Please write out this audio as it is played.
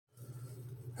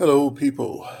Hello,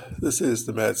 people. This is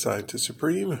the Mad Scientist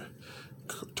Supreme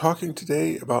talking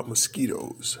today about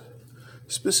mosquitoes,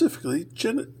 specifically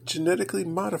genetically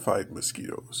modified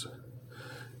mosquitoes.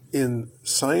 In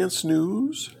Science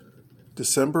News,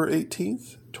 December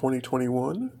 18th,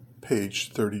 2021,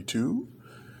 page 32,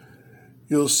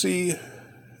 you'll see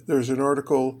there's an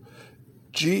article,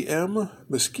 GM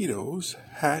mosquitoes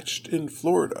hatched in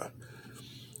Florida.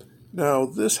 Now,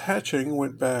 this hatching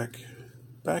went back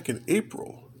in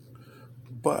April.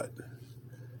 But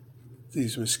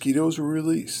these mosquitoes were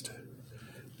released.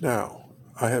 Now,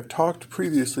 I have talked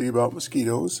previously about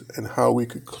mosquitoes and how we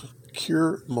could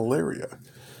cure malaria.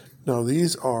 Now,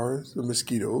 these are the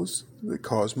mosquitoes that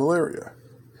cause malaria.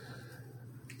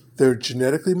 They're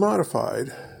genetically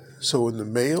modified, so when the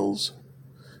males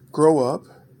grow up,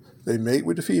 they mate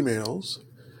with the females,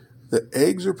 the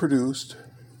eggs are produced.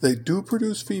 They do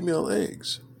produce female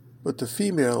eggs, but the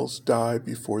females die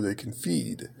before they can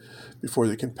feed, before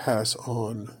they can pass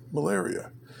on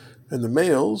malaria. And the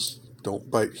males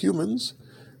don't bite humans,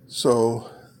 so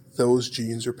those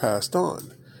genes are passed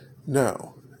on.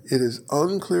 Now, it is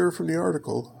unclear from the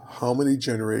article how many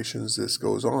generations this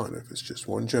goes on, if it's just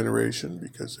one generation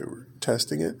because they were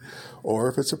testing it, or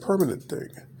if it's a permanent thing.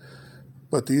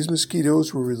 But these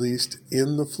mosquitoes were released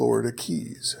in the Florida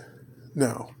Keys.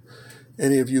 Now,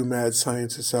 any of you mad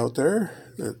scientists out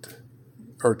there that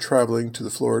are traveling to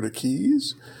the Florida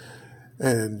Keys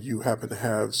and you happen to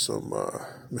have some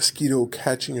mosquito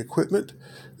catching equipment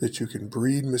that you can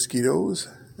breed mosquitoes,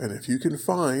 and if you can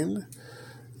find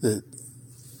that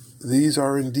these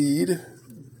are indeed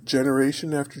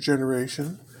generation after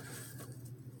generation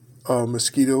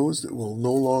mosquitoes that will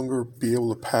no longer be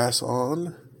able to pass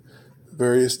on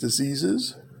various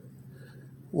diseases,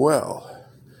 well,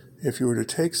 if you were to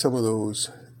take some of those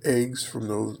eggs from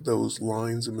those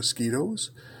lines of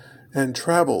mosquitoes and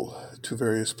travel to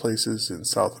various places in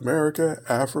South America,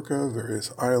 Africa,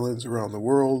 various islands around the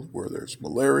world where there's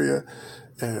malaria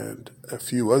and a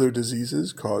few other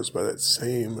diseases caused by that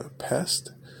same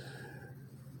pest,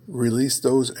 release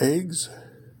those eggs,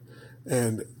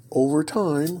 and over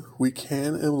time we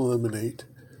can eliminate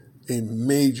a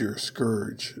major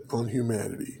scourge on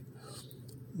humanity.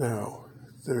 Now,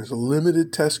 there's a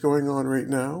limited test going on right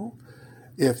now.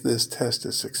 If this test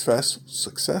is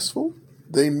successful,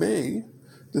 they may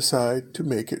decide to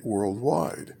make it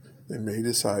worldwide. They may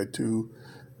decide to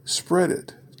spread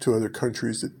it to other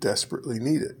countries that desperately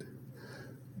need it.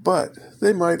 But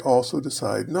they might also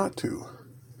decide not to.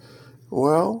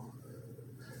 Well,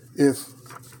 if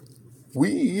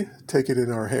we take it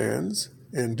in our hands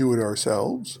and do it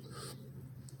ourselves,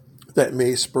 that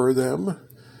may spur them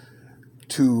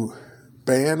to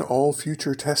ban all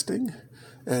future testing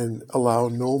and allow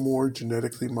no more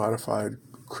genetically modified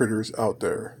critters out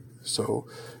there. So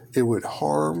it would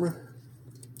harm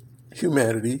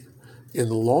humanity in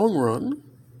the long run,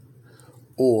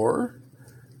 or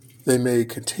they may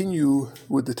continue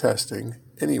with the testing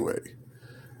anyway.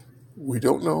 We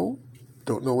don't know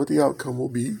what the outcome will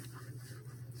be.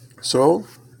 So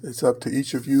it's up to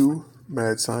each of you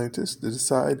mad scientists to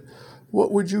decide,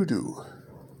 what would you do?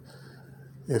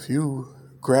 If you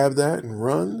grab that and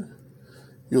run,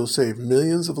 you'll save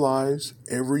millions of lives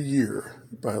every year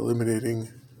by eliminating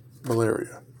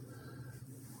malaria.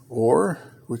 Or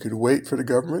we could wait for the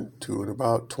government to, in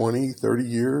about 20, 30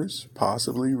 years,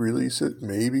 possibly release it,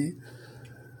 maybe,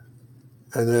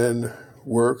 and then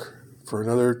work for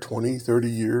another 20, 30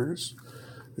 years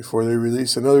before they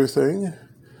release another thing.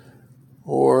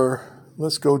 Or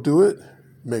let's go do it.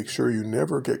 Make sure you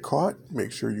never get caught.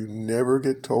 Make sure you never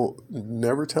get told,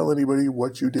 never tell anybody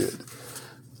what you did.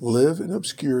 Live in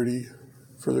obscurity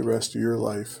for the rest of your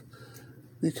life,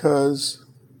 because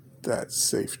that's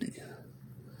safety.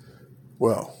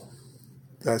 Well,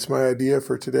 that's my idea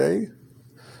for today.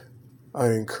 I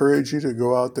encourage you to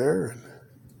go out there and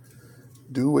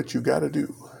do what you got to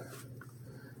do.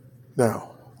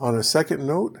 Now, on a second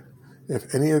note,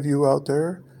 if any of you out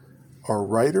there are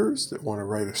writers that want to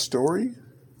write a story,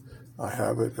 I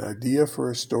have an idea for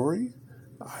a story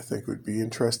I think would be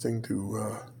interesting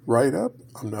to write up.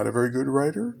 I'm not a very good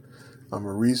writer. I'm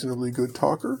a reasonably good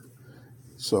talker.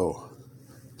 So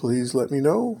please let me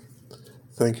know.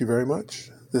 Thank you very much.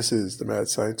 This is the Mad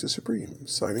Scientist Supreme,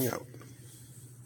 signing out.